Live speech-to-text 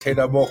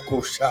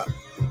Tedaboko shop.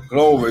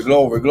 Glory,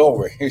 glory,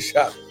 glory. His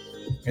shop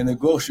in the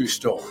grocery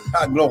store.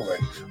 Glory.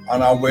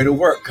 On our way to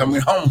work,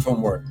 coming home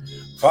from work.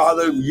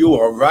 Father, you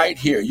are right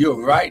here. You're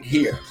right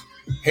here.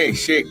 Hey,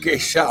 sheke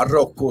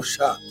sharoko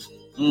sha.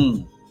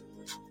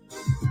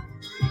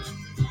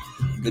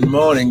 Good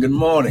morning, good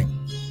morning.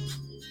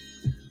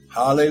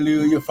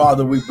 Hallelujah.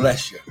 Father, we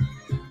bless you.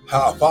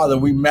 Father,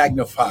 we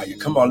magnify you.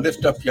 Come on,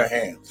 lift up your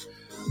hands.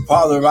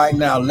 Father, right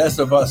now, less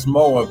of us,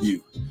 more of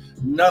you.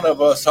 None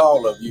of us,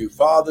 all of you.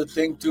 Father,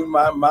 think through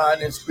my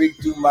mind and speak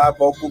through my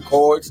vocal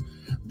cords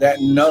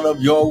that none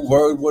of your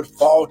word would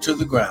fall to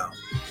the ground.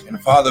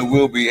 And Father,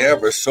 we'll be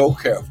ever so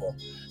careful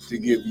to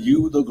give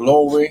you the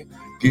glory,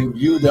 give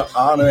you the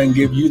honor, and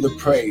give you the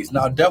praise.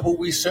 Now, devil,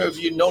 we serve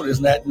you. Notice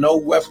that no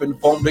weapon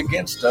formed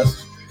against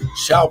us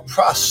shall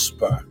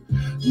prosper.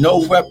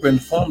 No weapon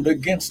formed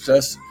against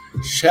us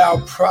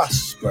shall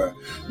prosper.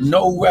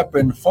 No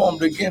weapon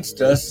formed against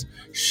us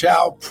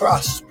shall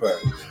prosper.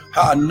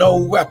 No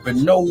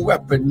weapon, no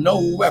weapon, no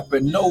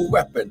weapon, no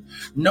weapon,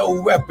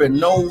 no weapon,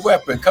 no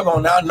weapon. Come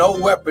on now, no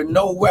weapon,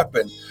 no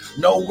weapon,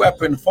 no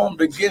weapon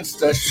formed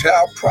against us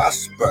shall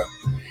prosper.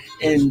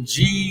 In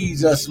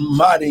Jesus'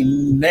 mighty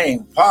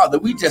name, Father,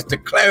 we just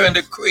declare and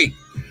decree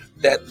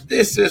that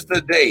this is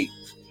the day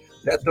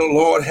that the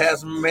Lord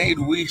has made.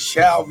 We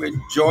shall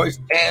rejoice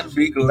and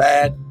be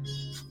glad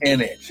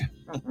in it.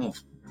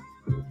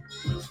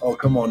 Oh,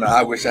 come on now.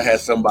 I wish I had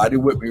somebody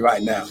with me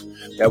right now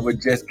that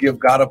would just give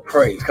God a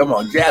praise. Come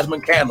on,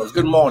 Jasmine Candles,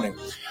 good morning.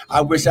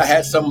 I wish I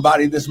had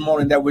somebody this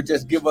morning that would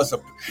just give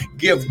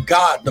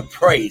God the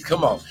praise.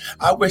 Come on.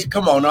 I wish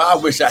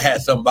I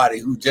had somebody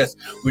who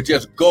would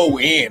just go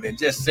in and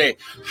just say,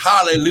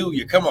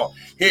 hallelujah. Come on.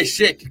 Here,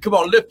 shake. Come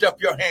on, lift up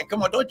your hand.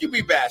 Come on, don't you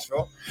be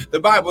bashful. The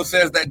Bible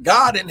says that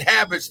God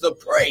inhabits the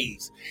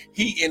praise.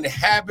 He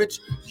inhabits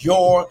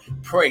your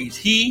praise.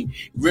 He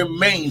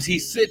remains. He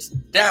sits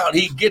down.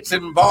 He gets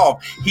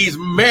involved. He's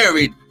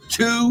married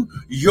to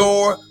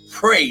your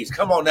praise.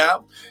 Come on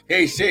now.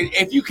 Hey, say,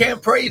 if you can't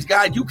praise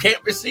God, you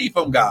can't receive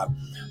from God.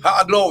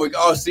 Glory.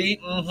 Oh, see?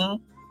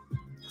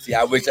 See,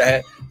 I wish I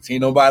had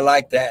seen nobody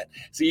like that.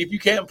 See, if you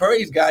can't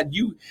praise God,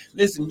 you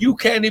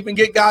can't even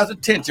get God's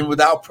attention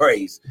without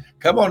praise.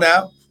 Come on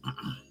now.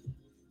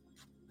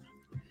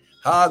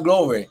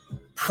 Glory.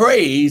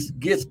 Praise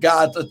gets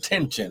God's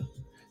attention.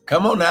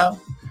 Come on now.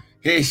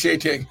 Hey,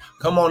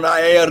 come on now.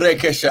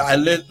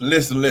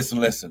 Listen.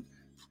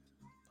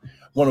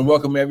 I want to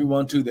welcome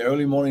everyone to the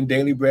Early Morning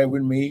Daily Bread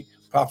with me,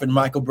 Prophet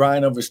Michael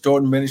Bryan of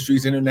Restored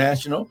Ministries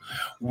International,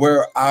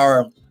 where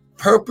our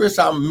purpose,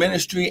 our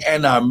ministry,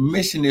 and our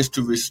mission is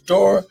to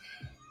restore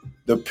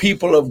the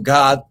people of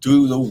God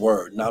through the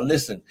word. Now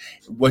listen,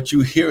 what you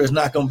hear is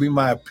not going to be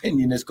my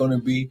opinion. It's going to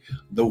be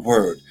the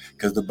word,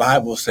 because the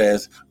Bible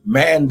says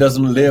man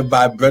doesn't live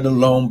by bread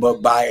alone,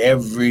 but by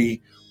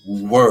every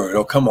word.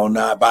 Oh, come on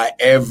now, by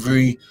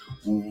every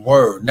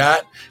word,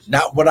 not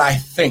what I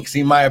think.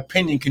 See, my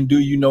opinion can do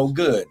you no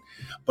good.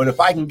 But if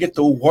I can get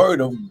the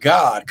word of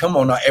God, come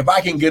on now, if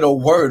I can get a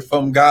word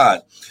from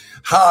God,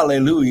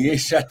 hallelujah,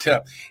 shut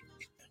up.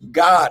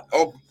 God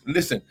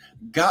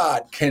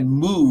can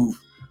move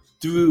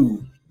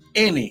through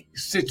any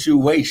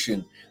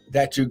situation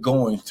that you're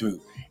going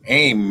through.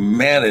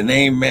 Amen and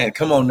amen.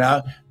 Come on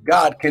now.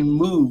 God can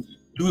move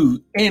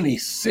through any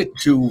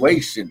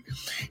situation.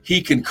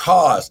 He can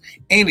cause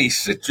any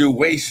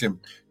situation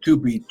to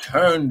be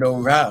turned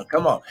around.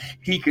 Come on.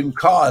 He can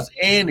cause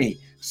any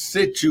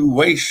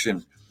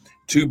situation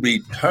to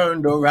be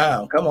turned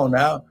around. Come on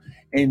now.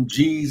 In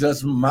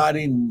Jesus'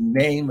 mighty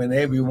name, and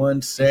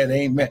everyone said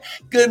amen.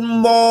 Good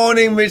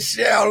morning,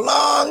 Michelle.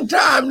 Long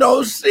time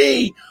no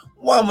see.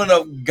 Woman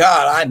of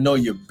God, I know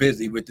you're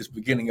busy with this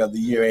beginning of the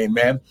year,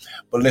 amen.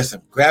 But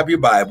listen, grab your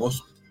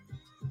Bibles.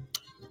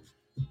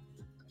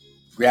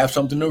 Grab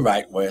something to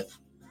write with.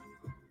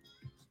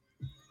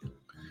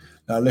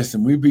 Now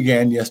listen, we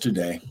began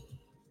yesterday,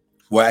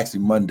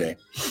 Monday,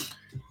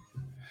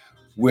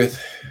 with,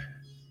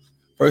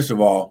 first of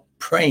all,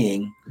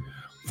 praying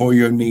for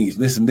your needs.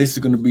 Listen, this is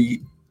going to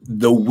be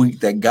the week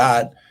that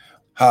God,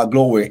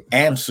 glory,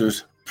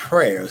 answers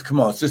prayers. Come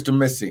on, Sister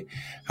Missy.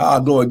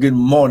 Glory, good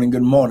morning,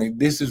 good morning.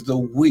 This is the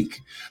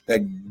week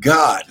that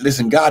God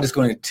is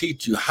going to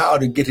teach you how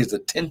to get his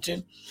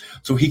attention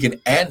so he can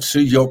answer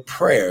your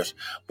prayers.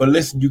 But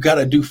listen, you got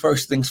to do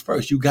first things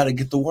first. You got to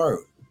get the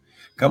word.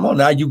 Come on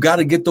now, you got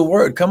to get the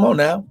word. Come on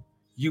now,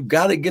 you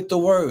got to get the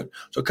word.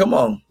 So come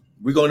on,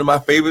 we're going to my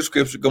favorite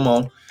scripture. Come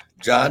on,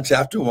 John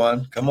chapter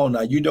 1. Come on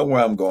now, you know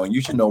where I'm going. You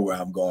should know where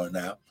I'm going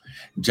now.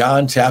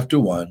 John chapter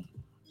 1,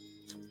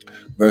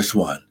 verse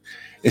 1.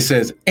 It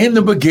says, in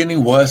the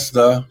beginning was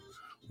the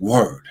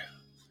Word.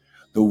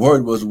 The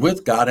Word was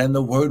with God, and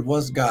the Word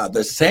was God.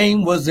 The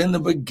same was in the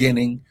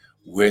beginning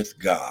with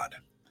God.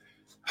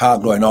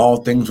 And all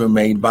things were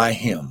made by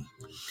him.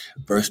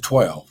 Verse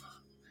 12.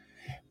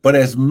 But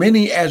as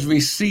many as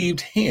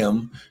received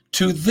him,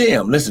 to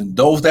them, listen,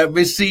 those that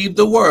received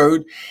the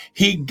word,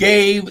 he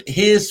gave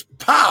his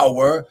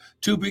power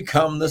to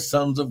become the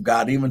sons of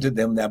God, even to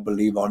them that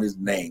believe on his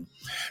name.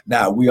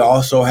 Now, we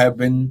also have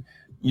been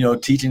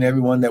teaching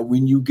everyone that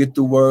when you get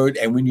the word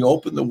and when you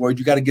open the word,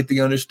 you got to get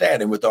the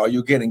understanding. With all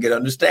you get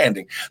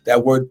understanding.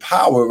 That word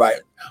power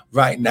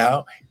right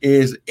now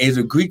is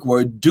a Greek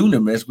word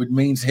dunamis, which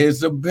means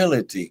his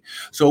ability.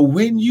 So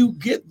when you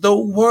get the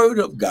word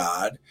of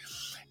God,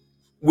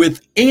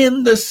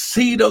 within the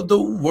seed of the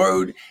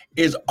word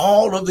is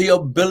all of the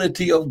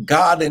ability of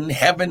God in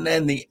heaven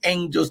and the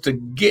angels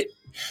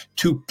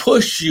to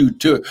push you,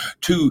 to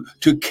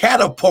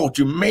catapult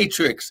you.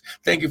 Matrix,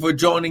 thank you for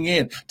joining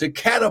in. To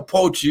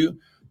catapult you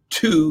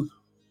to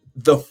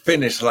the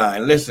finish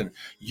line. Listen,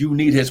 you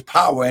need his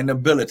power and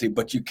ability,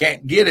 but you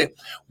can't get it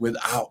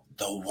without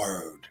the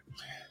word.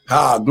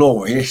 Ha,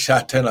 glory.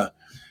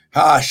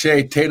 Ha,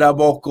 she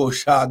boko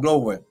sha,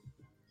 glory.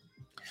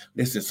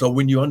 Listen, so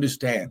when you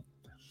understand,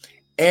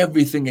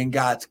 everything in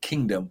God's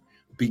kingdom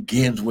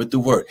begins with the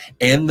word.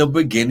 In the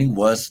beginning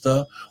was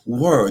the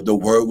word. The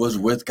word was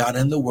with God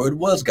and the word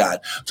was God.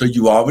 So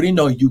you already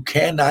know you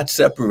cannot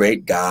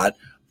separate God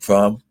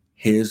from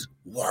his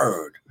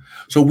word.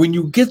 So when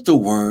you get the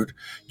word,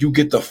 you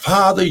get the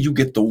Father, you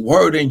get the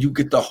word, and you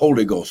get the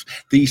Holy Ghost.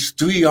 These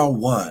three are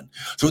one.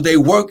 So they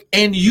work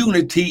in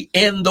unity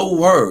in the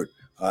word.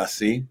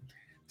 See,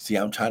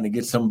 I'm trying to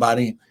get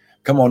somebody,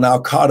 come on now,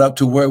 caught up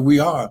to where we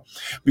are.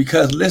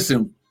 Because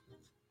listen,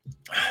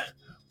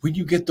 when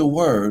you get the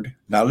word,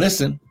 now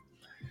listen,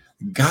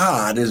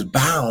 God is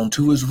bound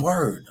to his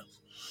word.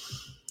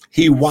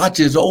 He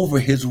watches over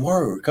his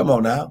word. Come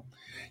on now.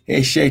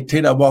 He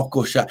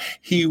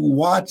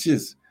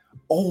watches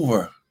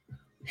over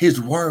his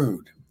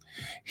word.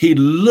 He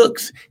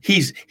looks,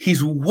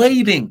 he's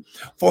waiting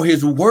for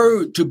his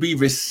word to be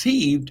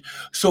received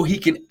so he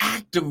can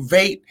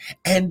activate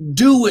and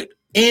do it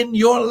in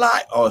your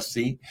life. Oh,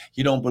 see,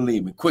 you don't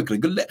believe me. Quickly,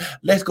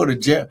 let's go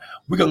to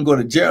we're going to go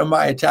to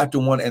Jeremiah chapter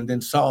 1 and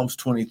then Psalms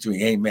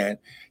 23. Amen.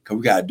 Because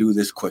we got to do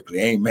this quickly.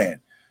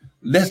 Amen.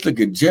 Let's look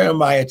at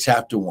Jeremiah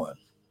chapter 1.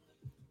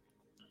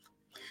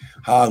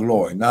 Ah,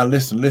 glory. Now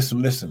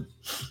listen.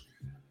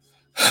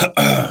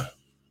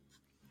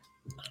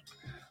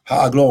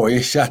 Ah, glory.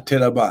 Look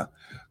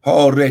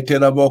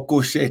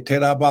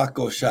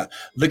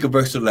at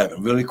verse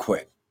 11 really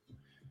quick.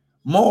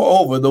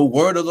 Moreover, the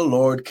word of the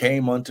Lord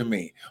came unto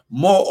me.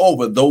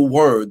 Moreover, the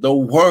word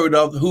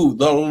of who?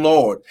 The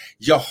Lord,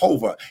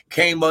 Jehovah,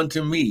 came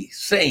unto me,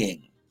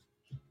 saying,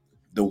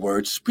 the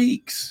word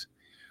speaks.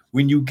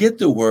 When you get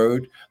the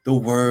word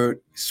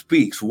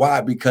speaks.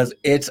 Why? Because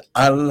it's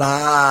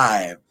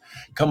alive.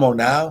 Come on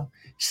now.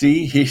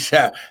 See,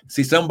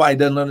 somebody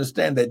doesn't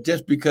understand that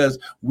just because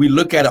we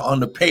look at it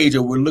on the page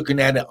or we're looking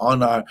at it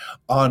on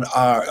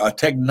our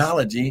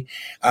technology,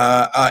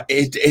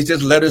 it's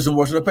just letters and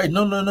words on the page.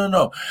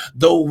 No.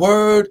 The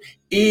word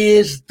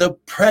is the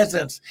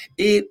presence.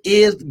 It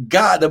is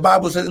God. The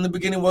Bible says in the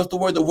beginning was the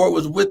word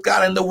was with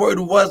God, and the word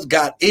was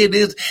God. It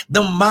is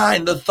the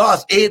mind, the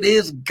thoughts. It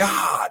is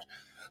God.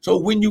 So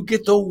when you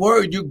get the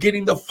word, you're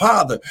getting the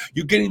Father.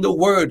 You're getting the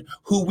word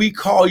who we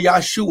call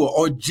Yeshua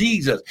or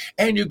Jesus.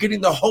 And you're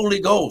getting the Holy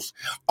Ghost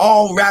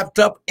all wrapped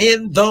up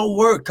in the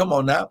word. Come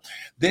on now.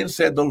 Then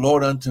said the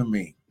Lord unto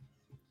me.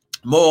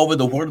 Moreover,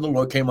 the word of the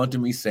Lord came unto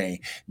me, saying,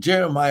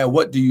 Jeremiah,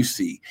 what do you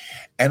see?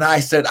 And I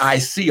said, I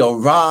see a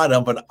rod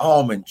of an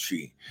almond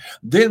tree.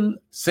 Then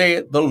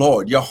said the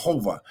Lord,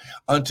 Jehovah,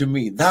 unto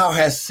me, thou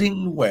hast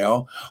seen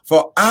well,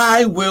 for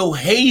I will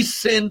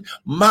hasten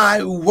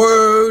my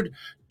word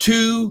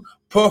to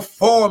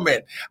perform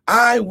it.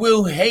 I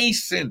will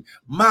hasten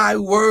my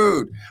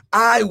word.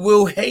 I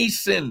will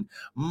hasten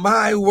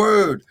my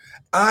word.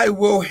 I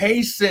will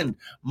hasten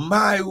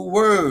my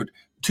word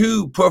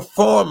to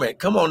perform it.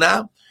 Come on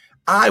now.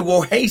 I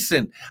will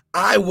hasten.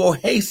 I will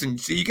hasten.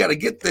 See, you got to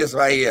get this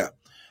right here.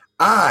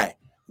 I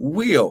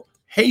will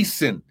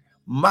hasten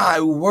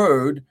my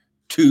word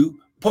to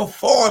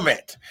perform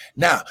it.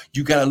 Now,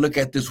 you got to look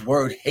at this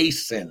word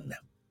hasten.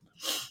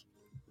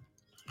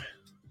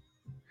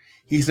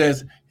 He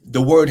says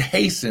the word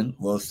hasten.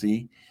 Well,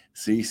 see.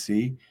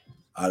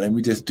 Let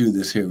me just do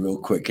this here real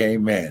quick.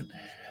 Amen.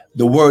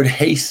 The word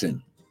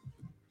hasten.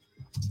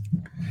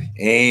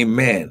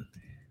 Amen.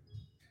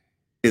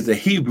 Is a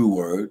Hebrew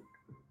word.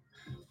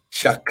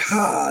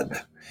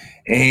 Shakad.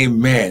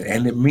 Amen.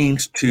 And it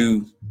means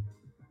to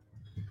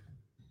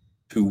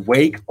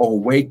wake or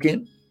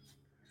waken,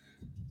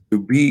 to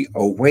be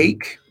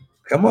awake.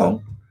 Come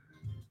on.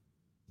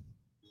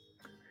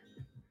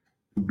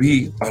 To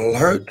be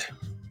alert.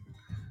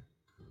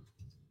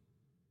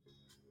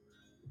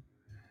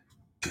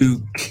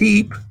 To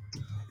keep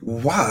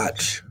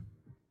watch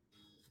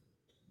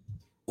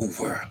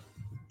over.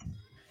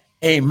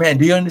 Amen.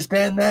 Do you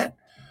understand that?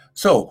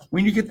 So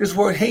when you get this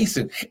word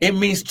hasten, it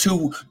means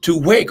to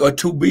wake or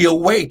to be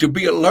awake, to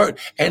be alert,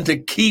 and to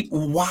keep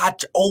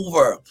watch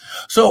over.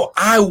 So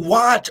I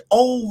watch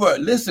over.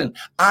 Listen,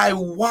 I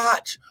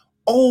watch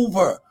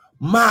over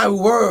my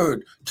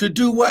word to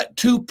do what?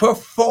 To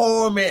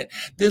perform it.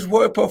 This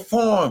word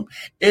perform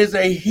is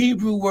a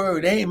Hebrew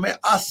word, amen,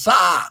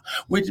 asa,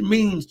 which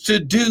means to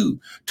do,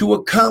 to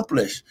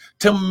accomplish,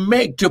 to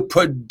make, to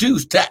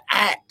produce, to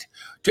act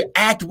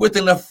with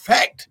an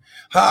effect.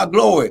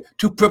 Glory,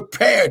 to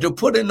prepare, to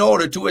put in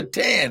order, to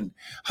attend.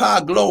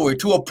 Glory,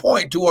 to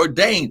appoint, to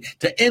ordain,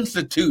 to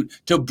institute,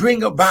 to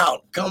bring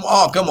about. Come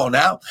on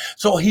now.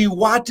 So he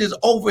watches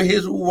over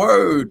his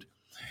word.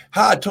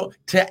 To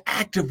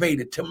activate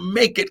it, to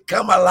make it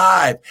come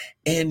alive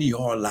in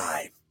your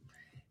life.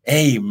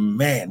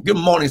 Amen. Good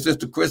morning,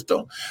 Sister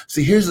Crystal.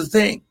 See, here's the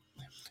thing.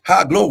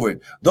 Glory.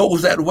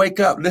 Those that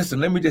wake up, listen,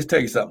 let me just tell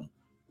you something.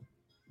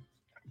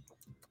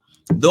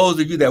 Those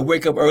of you that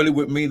wake up early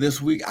with me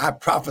this week, I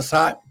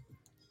prophesy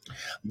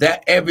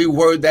that every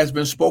word that's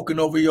been spoken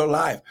over your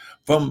life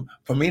from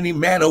any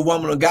man or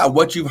woman of God,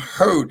 what you've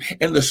heard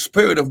in the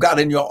Spirit of God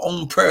in your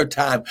own prayer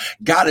time,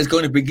 God is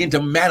going to begin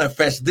to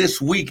manifest this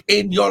week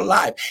in your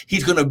life.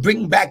 He's going to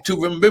bring back to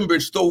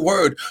remembrance the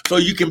word so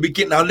you can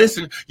begin. Now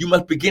listen, you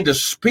must begin to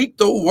speak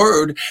the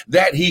word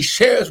that he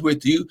shares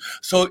with you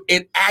so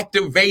it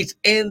activates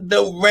in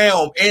the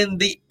realm, in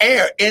the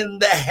air, in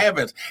the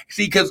heavens.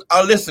 See, because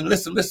listen.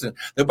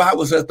 The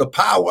Bible says the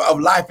power of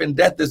life and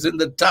death is in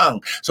the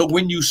tongue. So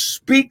when you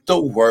speak the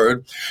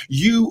word,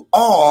 you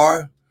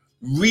are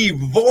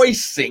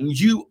revoicing,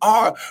 you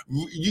are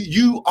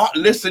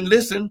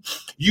listen,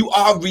 you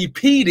are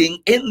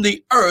repeating in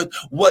the earth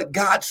what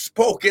God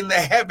spoke in the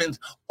heavens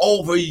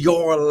over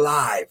your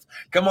life.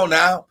 Come on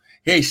now.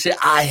 He said,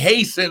 I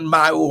hasten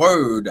my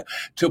word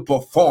to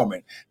perform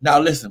it. Now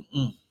listen,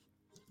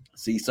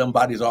 see,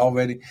 somebody's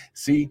already,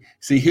 see,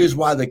 here is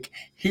why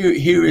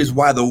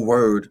the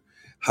word,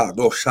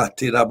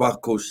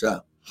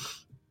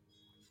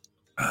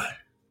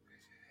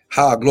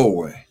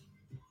 glory.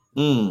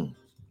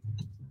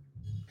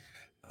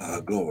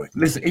 Glory.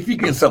 Listen, if you're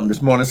getting something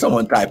this morning,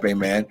 someone type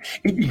amen.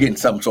 If you're getting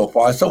something so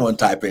far, someone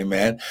type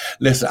amen.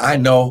 Listen, I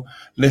know,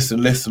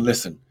 listen,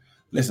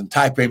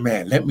 type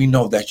amen. Let me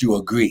know that you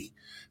agree.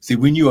 See,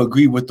 when you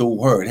agree with the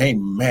word,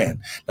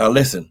 amen. Now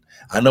listen,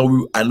 I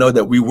know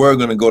that we were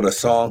going to go to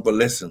song, but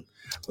listen,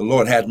 the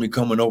Lord has me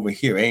coming over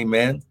here.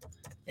 Amen.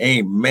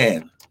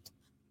 Amen.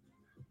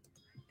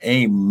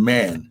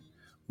 Amen.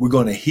 We're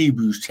going to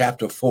Hebrews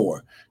chapter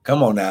 4.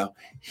 Come on now.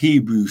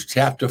 Hebrews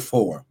chapter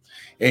 4.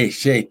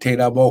 Hebrews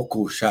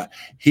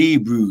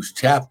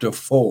chapter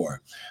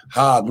 4.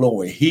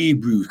 Glory.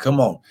 Hebrews. Come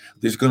on.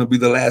 This is going to be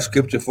the last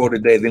scripture for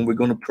today. Then we're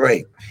going to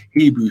pray.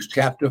 Hebrews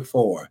chapter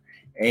 4.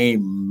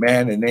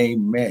 Amen and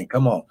amen.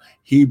 Come on.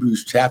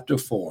 Hebrews chapter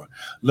 4.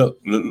 Look.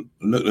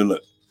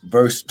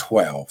 Verse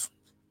 12.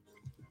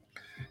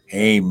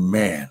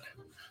 Amen.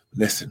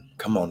 Listen.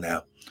 Come on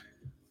now.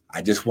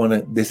 This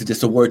is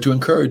just a word to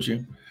encourage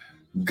you.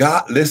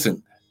 God,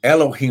 listen,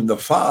 Elohim, the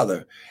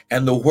Father,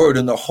 and the Word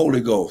and the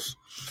Holy Ghost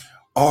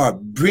are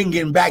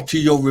bringing back to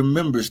your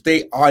remembrance.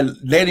 They are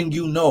letting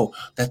you know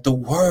that the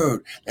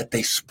word that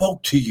they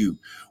spoke to you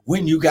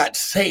when you got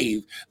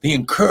saved, the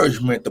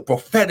encouragement, the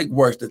prophetic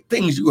words, the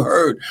things you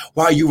heard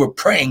while you were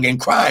praying and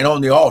crying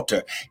on the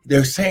altar,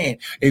 they're saying,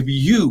 if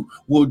you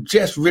will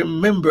just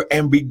remember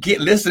and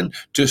begin, listen,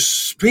 to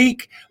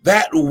speak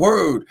that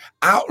word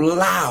out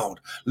loud.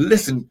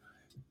 Listen,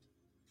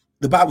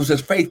 the Bible says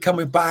faith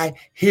coming by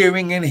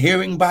hearing and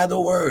hearing by the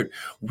word.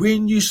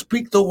 When you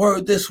speak the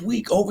word this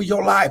week over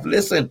your life,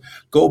 listen,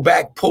 go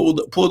back, pull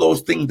those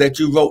things that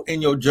you wrote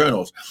in your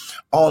journals,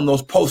 on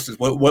those posters,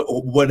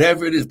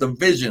 whatever it is, the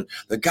vision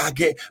that God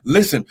gave.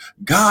 Listen,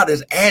 God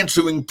is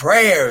answering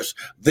prayers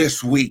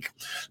this week.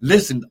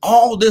 Listen,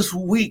 all this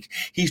week,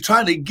 he's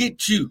trying to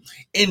get you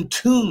in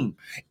tune,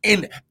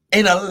 in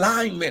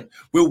alignment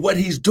with what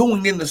he's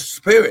doing in the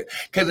spirit.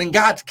 Because in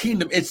God's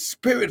kingdom, it's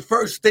spirit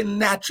first, then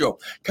natural.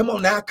 Come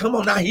on now.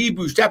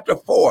 Hebrews chapter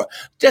 4.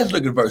 Just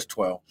look at verse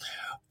 12.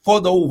 For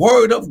the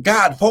word of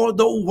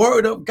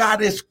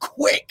God is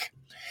quick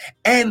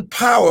and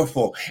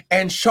powerful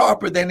and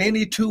sharper than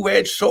any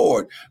two-edged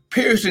sword,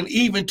 piercing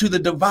even to the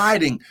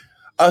dividing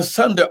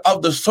asunder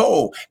of the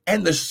soul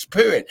and the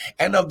spirit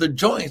and of the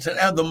joints and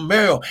of the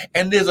marrow.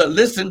 And there's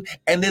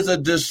a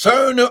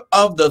discerner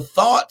of the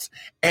thoughts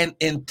and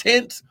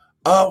intents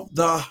of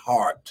the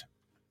heart.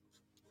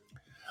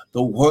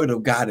 The word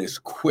of God is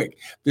quick.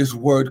 This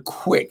word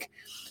quick,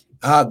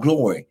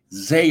 glory,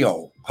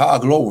 zeo,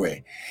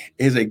 glory,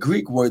 is a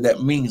Greek word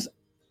that means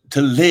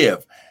to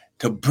live,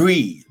 to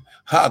breathe,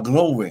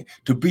 glory,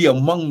 to be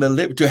among the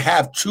living, to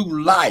have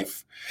true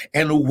life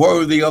and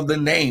worthy of the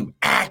name.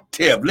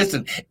 Active.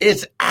 Listen,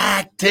 it's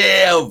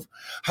active.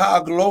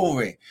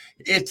 Glory.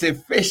 It's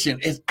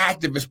efficient. It's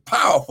active. It's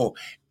powerful.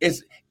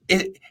 It's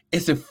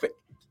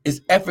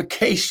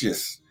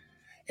efficacious.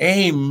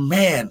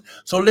 Amen.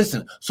 So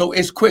listen. So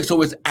it's quick.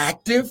 So it's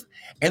active.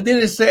 And then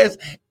it says,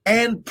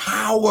 and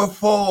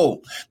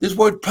powerful. This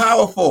word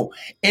powerful,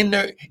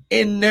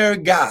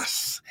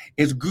 energas,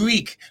 is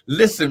Greek.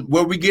 Listen,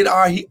 where we get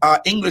our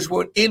English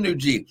word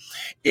energy.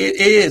 It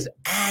is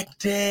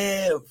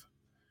active.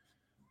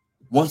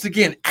 Once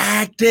again,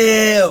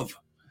 active.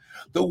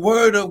 The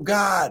word of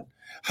God,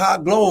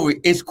 glory,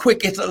 is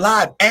quick, it's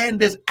alive,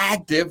 and is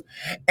active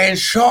and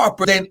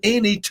sharper than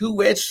any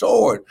two-edged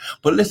sword.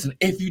 But listen,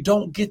 if you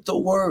don't get the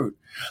word,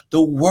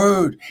 The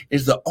word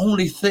is the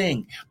only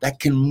thing that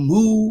can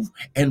move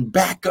and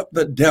back up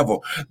the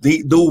devil.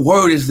 The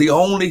word is the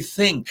only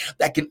thing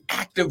that can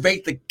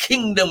activate the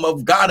kingdom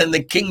of God and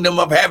the kingdom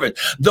of heaven.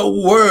 The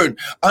word,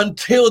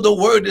 until the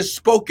word is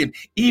spoken,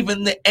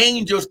 even the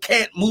angels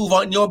can't move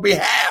on your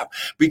behalf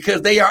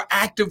because they are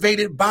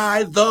activated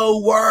by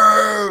the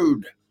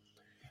word.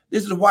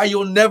 This is why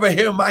you'll never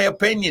hear my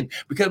opinion,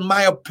 because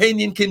my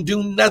opinion can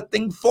do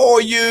nothing for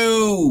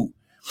you.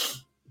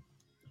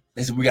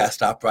 Listen, we got to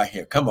stop right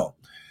here. Come on.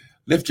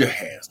 Lift your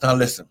hands. Now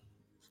listen.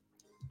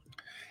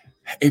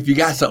 If you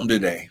got something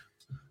today,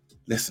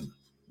 listen,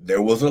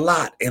 there was a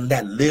lot in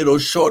that little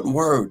short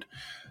word.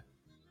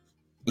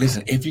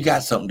 Listen, if you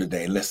got something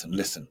today,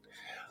 listen.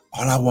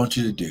 All I want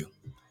you to do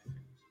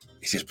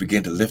is just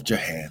begin to lift your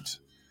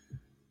hands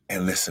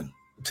and listen.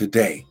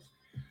 Today,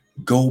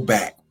 go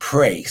back,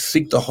 pray,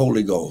 seek the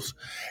Holy Ghost.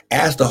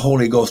 Ask the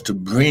Holy Ghost to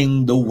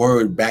bring the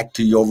word back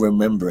to your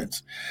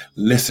remembrance.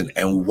 Listen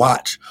and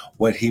watch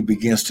what he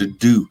begins to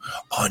do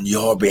on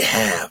your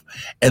behalf.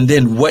 And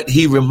then what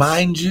he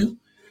reminds you,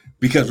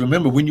 because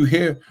remember, when you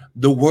hear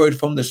the word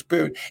from the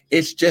Spirit,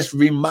 it's just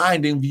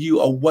reminding you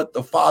of what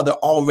the Father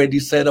already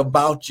said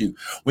about you.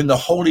 When the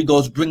Holy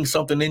Ghost brings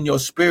something in your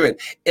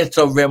spirit, it's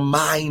a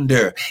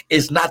reminder.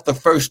 It's not the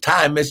first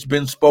time it's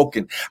been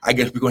spoken. I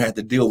guess we're going to have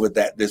to deal with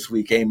that this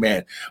week.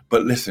 Amen.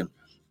 But listen,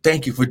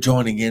 thank you for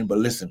joining in. But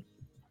listen,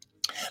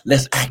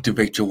 let's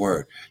activate your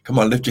word. Come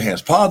on, lift your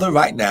hands. Father,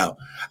 right now,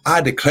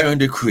 I declare and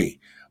decree,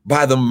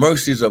 by the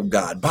mercies of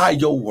God, by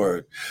your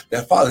word,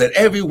 that Father, that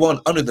everyone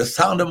under the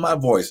sound of my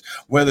voice,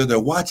 whether they're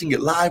watching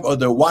it live or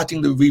they're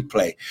watching the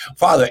replay,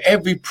 Father,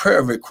 every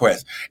prayer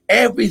request,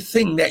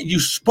 everything that you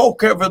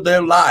spoke over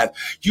their life,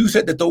 you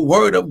said that the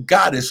word of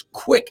God is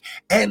quick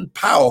and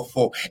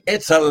powerful.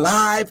 It's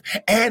alive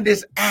and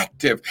it's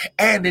active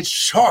and it's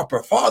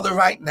sharper. Father,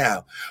 right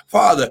now,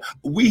 Father,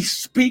 we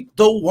speak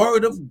the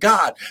word of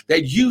God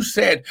that you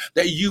said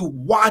that you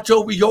watch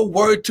over your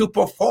word to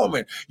perform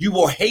it. You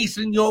will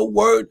hasten your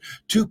word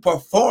to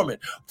perform it.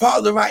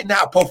 Father, right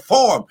now,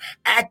 perform,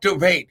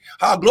 activate,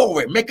 our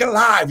glory, make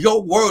alive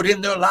your word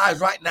in their lives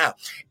right now.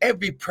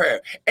 Every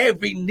prayer,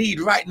 every need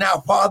right now,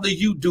 Father,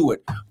 you do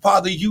it.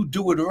 Father, you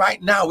do it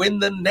right now in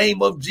the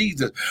name of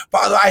Jesus.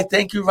 Father, I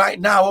thank you right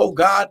now, oh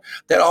God,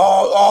 that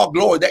all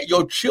glory, that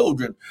your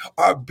children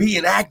are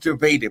being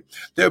activated.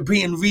 They're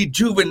being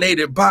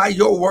rejuvenated by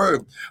your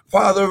word.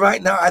 Father,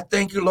 right now, I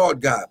thank you,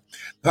 Lord God.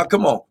 Now,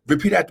 come on,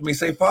 repeat after me.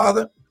 Say,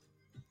 Father,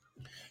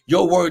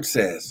 your word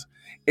says,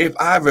 if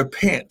I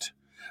repent,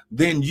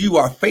 then you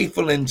are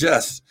faithful and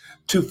just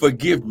to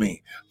forgive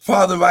me.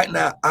 Father, right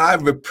now, I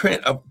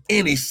repent of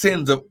any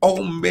sins of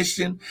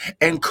omission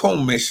and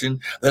commission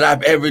that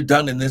I've ever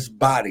done in this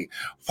body.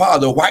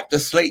 Father, wipe the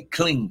slate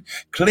clean.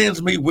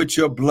 Cleanse me with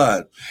your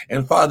blood.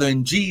 And Father,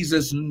 in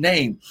Jesus'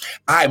 name,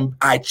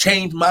 I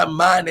change my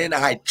mind and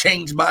I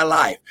change my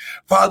life.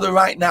 Father,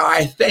 right now,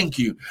 I thank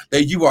you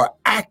that you are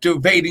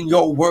activating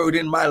your word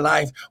in my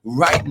life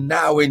right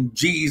now in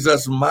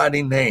Jesus'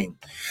 mighty name.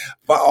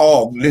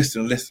 Oh,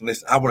 listen.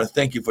 I want to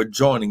thank you for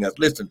joining us.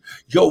 Listen,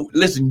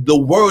 the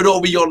word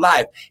over your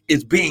life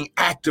is being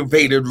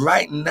activated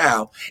right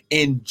now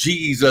in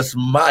Jesus'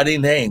 mighty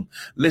name.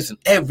 Listen,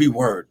 every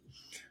word.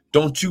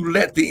 Don't you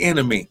let the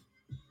enemy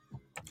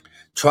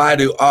try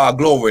to,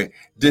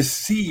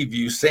 deceive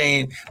you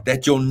saying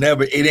that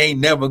it ain't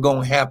never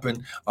going to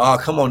happen.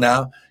 Come on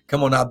now.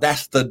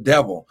 That's the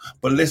devil.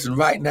 But listen,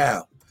 right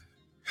now,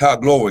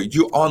 glory,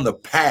 you're on the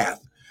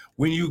path.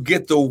 When you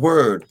get the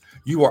word,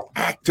 you are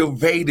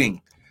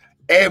activating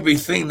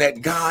everything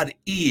that God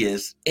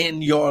is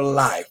in your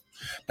life.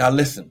 Now,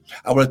 listen,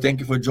 I want to thank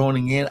you for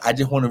joining in. I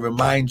just want to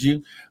remind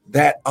you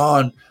that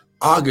on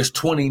August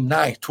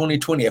 29th,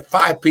 2020 at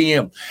 5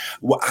 p.m.,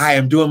 I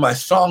am doing my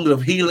Songs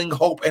of Healing,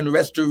 Hope, and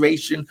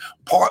Restoration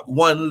Part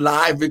 1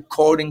 live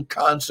recording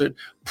concert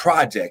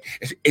project.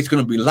 It's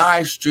going to be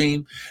live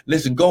streamed.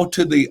 Listen, go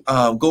to the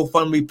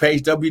GoFundMe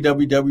page,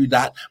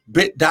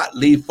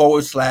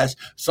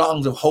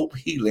 www.bit.ly/Songs of Hope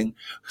Healing.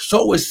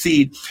 Sow a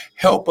seed.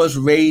 Help us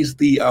raise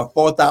the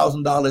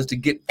 $4,000 to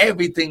get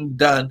everything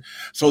done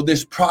so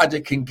this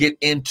project can get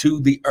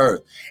into the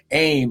earth.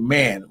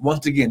 Amen.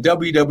 Once again,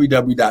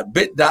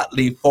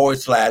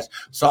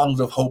 www.bit.ly/Songs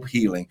of Hope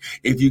Healing.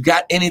 If you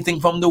got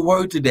anything from the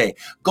word today,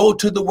 go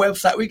to the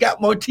website. We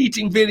got more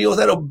teaching videos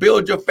that'll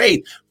build your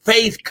faith.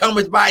 Faith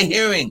cometh by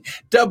hearing.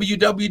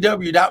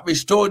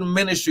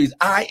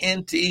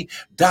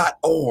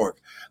 www.restoredministriesint.org.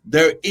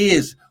 There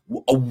is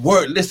a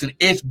word. Listen,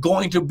 it's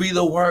going to be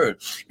the word.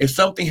 If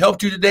something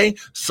helped you today,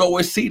 sow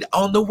a seed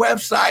on the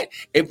website.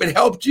 If it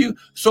helped you,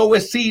 sow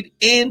a seed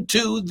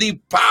into the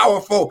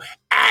powerful,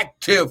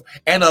 active,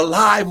 and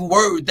alive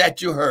word that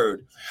you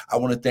heard. I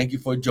want to thank you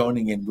for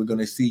joining in. We're going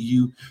to see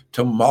you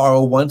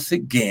tomorrow once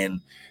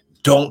again.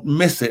 Don't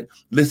miss it.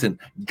 Listen,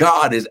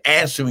 God is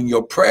answering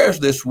your prayers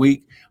this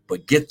week,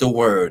 but get the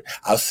word.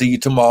 I'll see you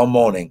tomorrow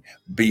morning.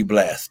 Be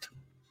blessed.